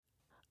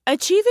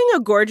Achieving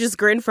a gorgeous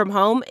grin from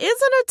home isn't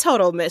a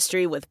total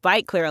mystery with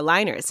Byte Clear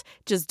aligners.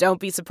 Just don't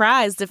be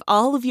surprised if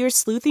all of your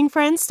sleuthing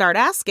friends start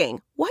asking,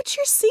 "What's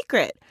your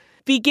secret?"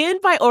 Begin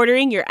by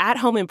ordering your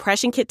at-home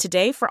impression kit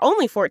today for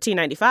only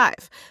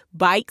 $14.95.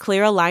 Byte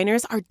Clear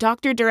aligners are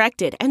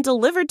doctor-directed and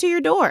delivered to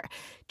your door.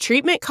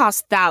 Treatment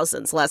costs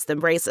thousands less than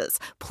braces.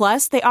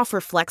 Plus, they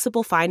offer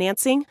flexible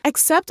financing,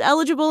 accept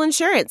eligible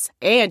insurance,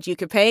 and you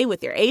can pay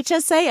with your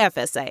HSA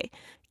FSA.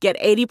 Get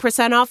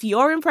 80% off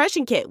your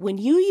impression kit when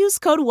you use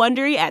code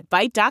WONDERY at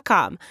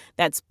Byte.com.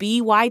 That's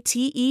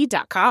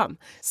BYTE.com.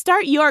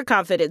 Start your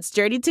confidence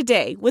journey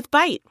today with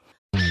Byte.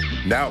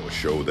 Now a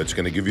show that's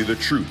going to give you the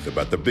truth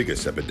about the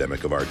biggest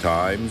epidemic of our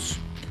times.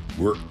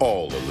 We're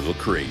all a little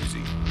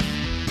crazy.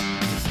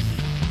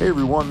 Hey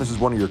everyone, this is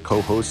one of your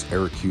co-hosts,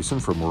 Eric Hewson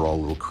from We're All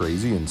a Little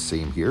Crazy, and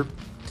same here.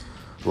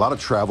 A lot of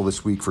travel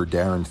this week for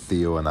Darren,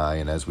 Theo, and I,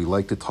 and as we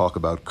like to talk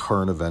about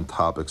current event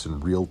topics in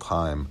real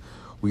time,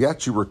 we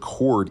actually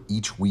record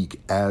each week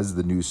as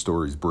the news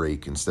stories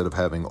break instead of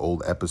having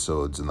old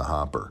episodes in the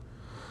hopper.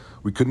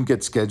 We couldn't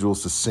get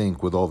schedules to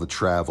sync with all the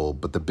travel,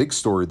 but the big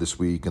story this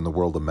week in the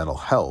world of mental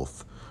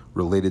health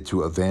related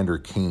to Evander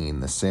Kane,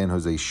 the San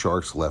Jose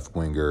Sharks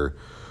left-winger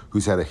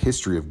who's had a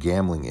history of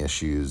gambling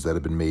issues that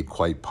have been made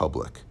quite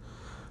public.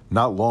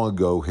 Not long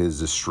ago,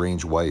 his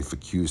estranged wife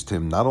accused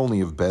him not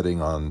only of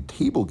betting on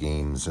table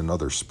games and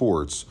other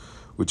sports,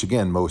 which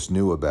again most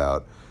knew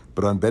about,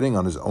 but on betting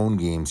on his own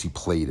games he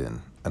played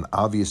in, an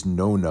obvious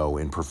no-no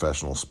in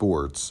professional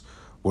sports,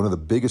 one of the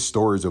biggest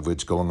stories of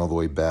which going all the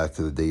way back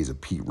to the days of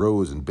Pete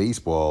Rose in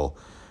baseball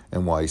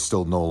and why he's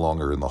still no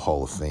longer in the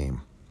Hall of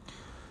Fame.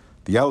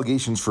 The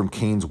allegations from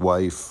Kane's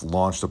wife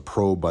launched a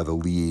probe by the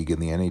league,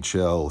 and the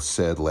NHL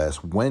said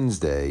last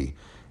Wednesday,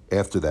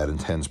 after that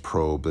intense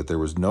probe, that there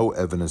was no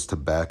evidence to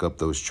back up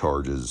those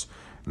charges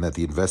and that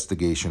the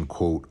investigation,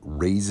 quote,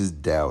 raises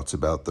doubts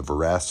about the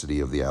veracity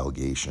of the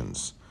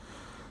allegations.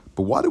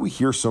 But why do we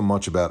hear so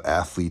much about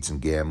athletes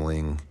and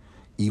gambling,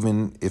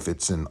 even if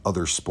it's in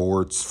other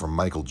sports, from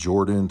Michael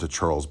Jordan to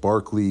Charles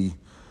Barkley?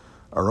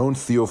 Our own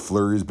Theo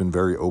Fleury has been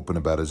very open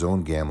about his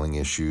own gambling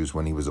issues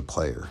when he was a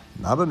player.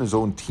 Not on his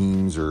own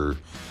teams or,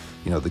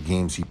 the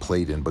games he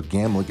played in, but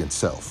gambling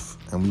itself.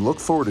 And we look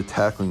forward to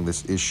tackling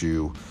this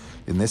issue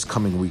in this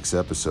coming week's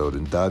episode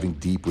and diving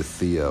deep with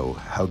Theo,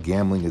 how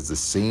gambling is the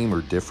same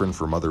or different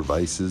from other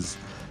vices,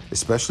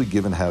 especially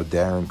given how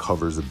Darren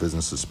covers the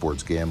business of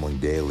sports gambling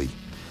daily.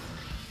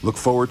 Look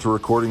forward to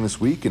recording this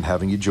week and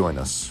having you join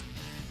us.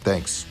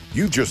 Thanks.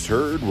 You just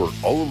heard We're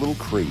All a Little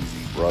Crazy,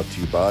 brought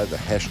to you by the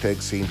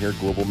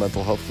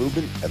 #SameHereGlobalMentalHealth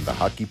Movement and the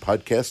Hockey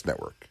Podcast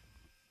Network.